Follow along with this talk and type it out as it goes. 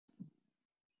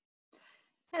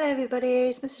Hello everybody,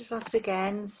 it's Mrs. Frost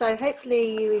again. So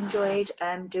hopefully you enjoyed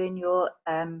doing your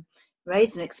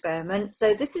raisin experiment.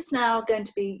 So this is now going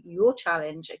to be your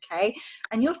challenge, okay?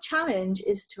 And your challenge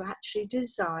is to actually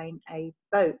design a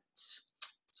boat.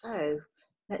 So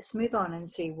let's move on and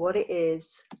see what it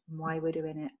is and why we're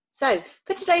doing it. So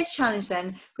for today's challenge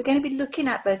then, we're going to be looking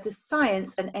at both the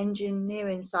science and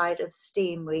engineering side of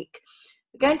STEAM Week.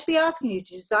 We're going to be asking you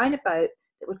to design a boat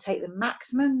that will take the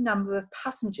maximum number of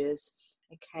passengers.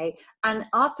 Okay, and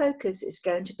our focus is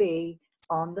going to be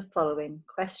on the following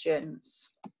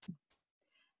questions.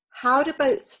 How do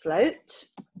boats float?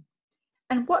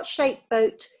 And what shaped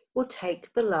boat will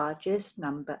take the largest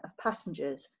number of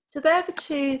passengers? So they're the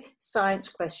two science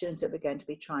questions that we're going to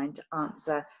be trying to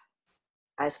answer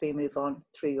as we move on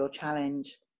through your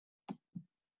challenge.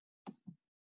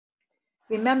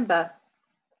 Remember,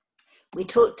 we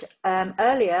talked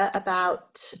earlier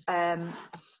about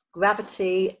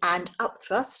gravity and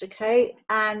upthrust, okay?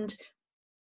 And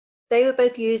they were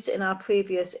both used in our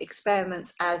previous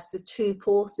experiments as the two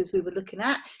forces we were looking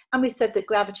at. And we said that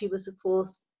gravity was the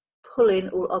force pulling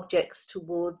all objects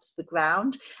towards the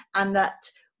ground, and that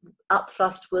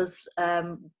upthrust was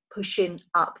pushing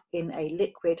up in a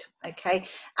liquid, okay?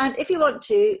 And if you want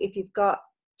to, if you've got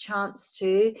chance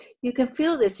to, you can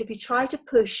feel this if you try to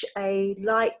push a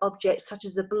light object such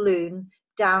as a balloon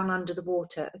down under the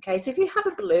water. Okay, so if you have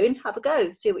a balloon, have a go,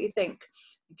 see what you think.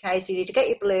 Okay, so you need to get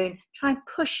your balloon, try and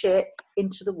push it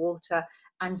into the water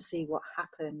and see what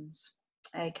happens.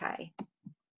 Okay,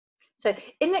 so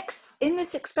in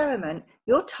this experiment,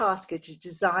 your task is to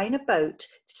design a boat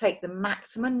to take the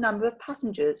maximum number of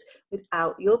passengers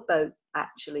without your boat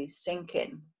actually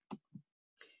sinking.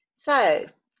 So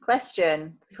the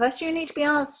question you need to be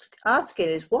asking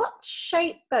is, what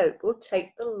shaped boat will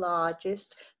take the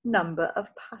largest number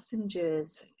of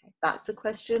passengers? Okay, that's a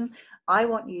question I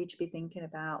want you to be thinking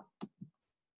about.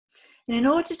 And in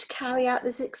order to carry out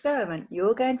this experiment,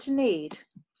 you're going to need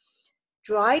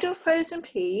dried or frozen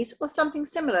peas or something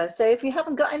similar. So if you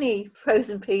haven't got any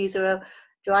frozen peas or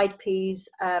dried peas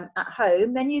at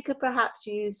home, then you could perhaps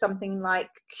use something like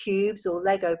cubes or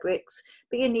Lego bricks,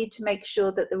 but you need to make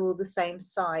sure that they're all the same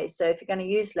size. So if you're going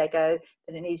to use Lego,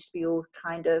 then it needs to be all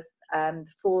kind of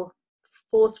four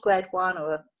squared one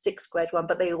or a 6 squared one,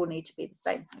 but they all need to be the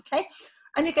same, okay?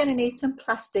 And you're going to need some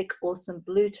plastic or some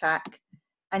blue tack,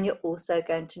 and you're also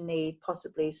going to need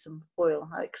possibly some foil.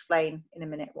 I'll explain in a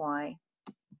minute why.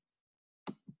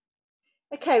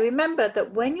 Okay, remember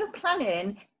that when you're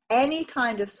planning any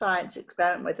kind of science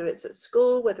experiment, whether it's at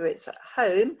school, whether it's at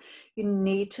home, you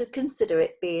need to consider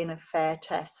it being a fair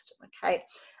test, okay?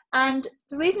 And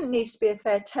the reason it needs to be a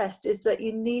fair test is that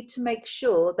you need to make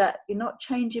sure that you're not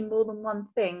changing more than one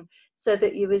thing so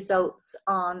that your results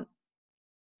aren't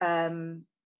in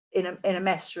a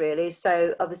mess, really.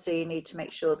 So obviously you need to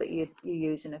make sure that you're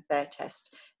using a fair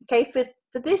test. Okay,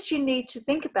 for this you need to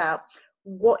think about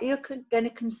what you're going to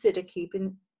consider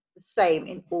keeping the same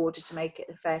in order to make it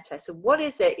a fair test. So what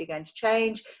is it you're going to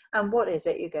change and what is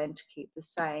it you're going to keep the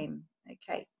same?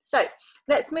 Okay, so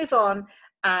let's move on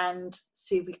and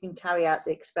see if we can carry out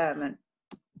the experiment.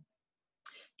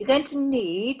 You're going to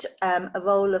need a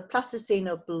roll of plasticine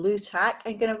or blue tack,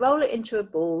 and you're going to roll it into a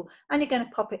ball and you're going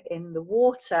to pop it in the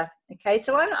water. Okay,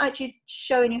 so I'm not actually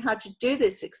showing you how to do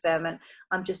this experiment,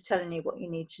 I'm just telling you what you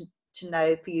need to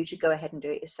know for you to go ahead and do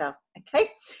it yourself. Okay,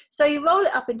 so you roll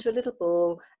it up into a little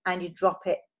ball and you drop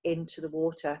it into the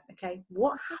water. Okay,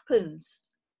 what happens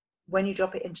when you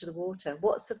drop it into the water?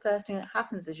 What's the first thing that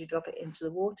happens as you drop it into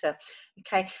the water?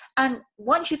 Okay, and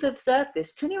once you've observed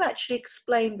this, can you actually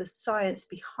explain the science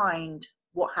behind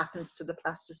what happens to the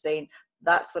plasticine?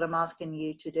 That's what I'm asking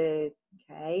you to do.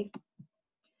 Okay,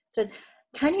 so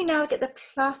can you now get the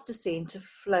plasticine to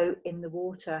float in the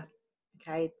water?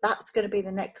 Okay, that's going to be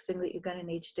the next thing that you're going to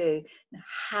need to do. Now,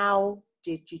 how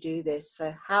did you do this?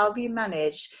 So how have you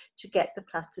managed to get the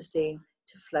plasticine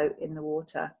to float in the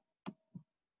water?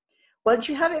 Once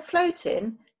you have it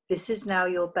floating, this is now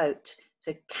your boat.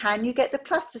 So can you get the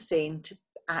plasticine to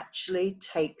actually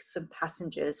take some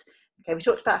passengers? Okay, we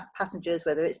talked about passengers,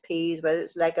 whether it's peas, whether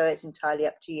it's Lego, it's entirely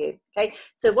up to you. Okay,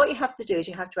 so what you have to do is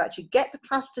you have to actually get the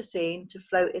plasticine to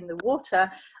float in the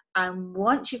water. And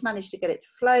once you've managed to get it to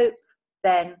float,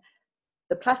 then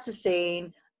the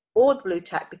plasticine or the blue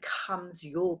tack becomes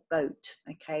your boat.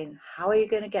 Okay, and how are you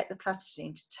going to get the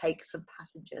plasticine to take some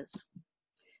passengers?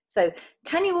 So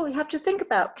you have to think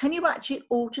about, can you actually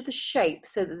alter the shape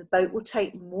so that the boat will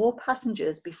take more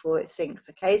passengers before it sinks?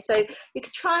 Okay, so you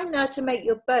can try now to make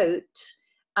your boat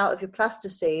out of your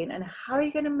plasticine, and how are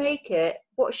you going to make it?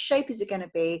 What shape is it going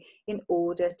to be in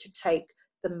order to take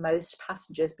the most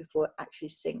passengers before it actually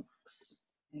sinks?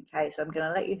 Okay, so I'm going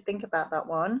to let you think about that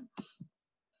one.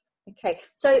 Okay,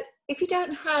 so if you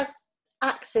don't have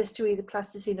access to either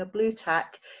plasticine or blue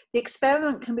tack, the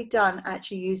experiment can be done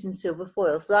actually using silver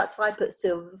foil. So that's why I put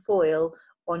silver foil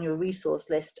on your resource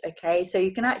list. Okay, so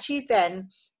you can actually then,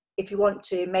 if you want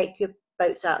to, make your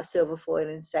boats out of silver foil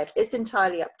instead. It's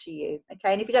entirely up to you.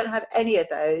 Okay, and if you don't have any of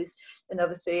those, then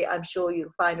obviously I'm sure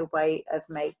you'll find a way of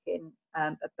making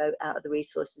a boat out of the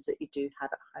resources that you do have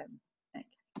at home.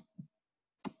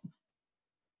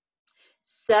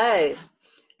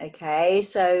 Okay.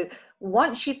 So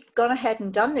once you've gone ahead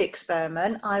and done the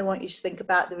experiment, I want you to think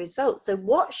about the results. So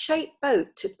what shaped boat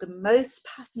took the most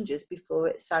passengers before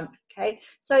it sank? Okay,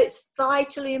 so it's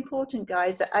vitally important,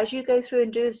 guys, that as you go through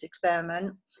and do this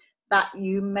experiment, that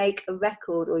you make a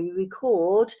record or you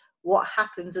record what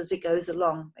happens as it goes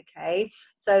along. Okay,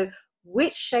 so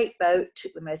which shaped boat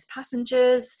took the most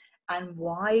passengers, and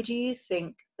why do you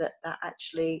think that that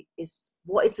actually is?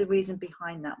 What is the reason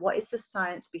behind that? What is the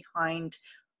science behind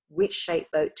which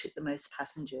shaped boat took the most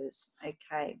passengers?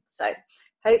 Okay, so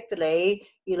hopefully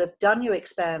you'll have done your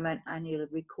experiment and you'll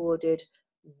have recorded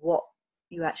what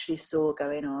you actually saw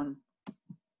going on.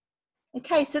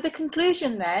 Okay, so the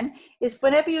conclusion then is,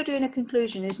 whenever you're doing a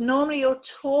conclusion, is normally you're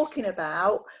talking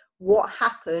about what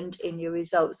happened in your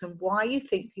results and why you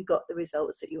think you got the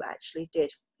results that you actually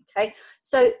did. Okay,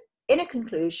 so in a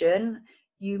conclusion,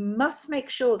 you must make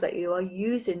sure that you are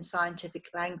using scientific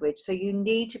language. So you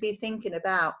need to be thinking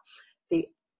about the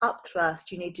upthrust,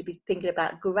 you need to be thinking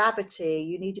about gravity,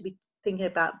 you need to be thinking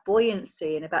about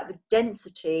buoyancy and about the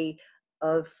density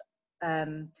of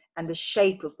and the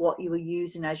shape of what you were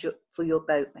using as for your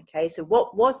boat. Okay, so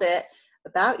what was it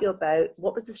about your boat?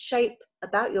 What was the shape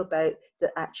about your boat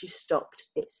that actually stopped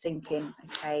it sinking?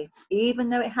 Okay, even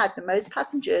though it had the most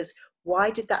passengers, why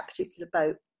did that particular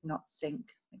boat not sink?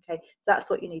 Okay, so that's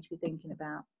what you need to be thinking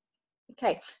about.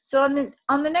 Okay, so on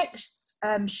the next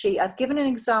sheet, I've given an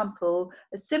example,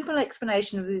 a simple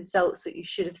explanation of the results that you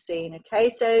should have seen. Okay,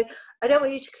 so I don't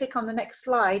want you to click on the next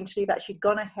slide until you've actually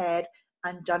gone ahead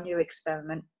and done your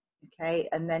experiment. Okay,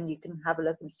 and then you can have a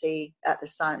look and see the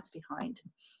science behind.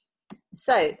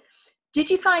 So,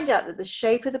 did you find out that the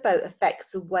shape of the boat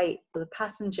affects the weight of the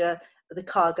passenger or the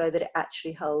cargo that it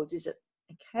actually holds? Is it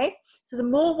okay? So the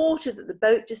more water that the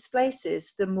boat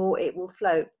displaces, the more it will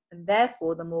float, and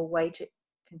therefore the more weight it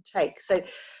can take. So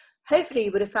hopefully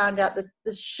you would have found out that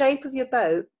the shape of your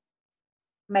boat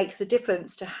makes a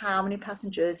difference to how many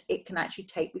passengers it can actually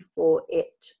take before it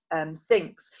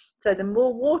sinks. So the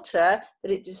more water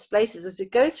that it displaces, as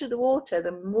it goes through the water,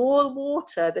 the more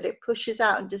water that it pushes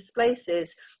out and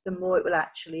displaces, the more it will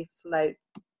actually float.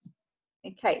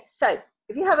 Okay, so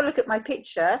if you have a look at my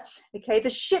picture, okay, the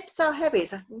ships are heavy.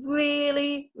 It's a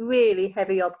really, really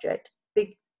heavy object,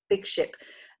 big ship.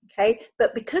 Okay,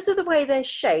 but because of the way they're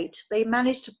shaped, they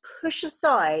manage to push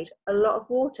aside a lot of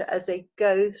water as they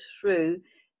go through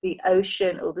the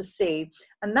ocean or the sea,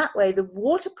 and that way the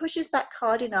water pushes back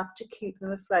hard enough to keep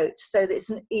them afloat, so that it's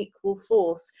an equal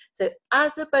force. So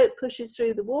as a boat pushes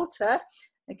through the water,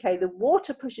 okay, the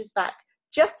water pushes back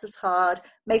just as hard,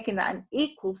 making that an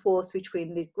equal force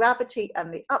between the gravity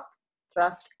and the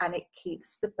upthrust, and it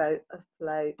keeps the boat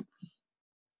afloat.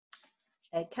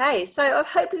 Okay, so I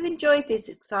hope you've enjoyed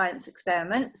these science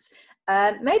experiments.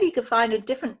 Maybe you could find a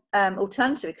different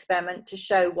alternative experiment to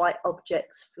show why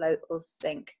objects float or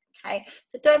sink. Okay,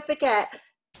 so don't forget,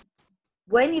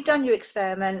 when you've done your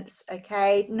experiments,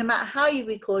 okay, no matter how you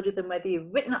recorded them, whether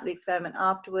you've written up the experiment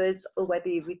afterwards or whether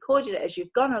you've recorded it as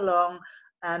you've gone along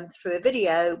through a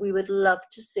video, we would love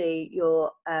to see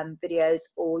your videos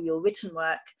or your written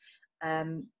work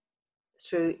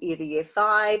through either year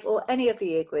 5 or any of the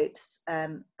year groups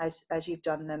as you've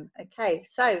done them. Okay,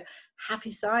 so happy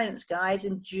science, guys.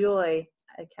 Enjoy.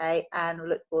 Okay, and we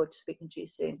look forward to speaking to you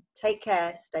soon. Take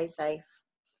care, stay safe.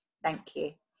 Thank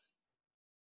you.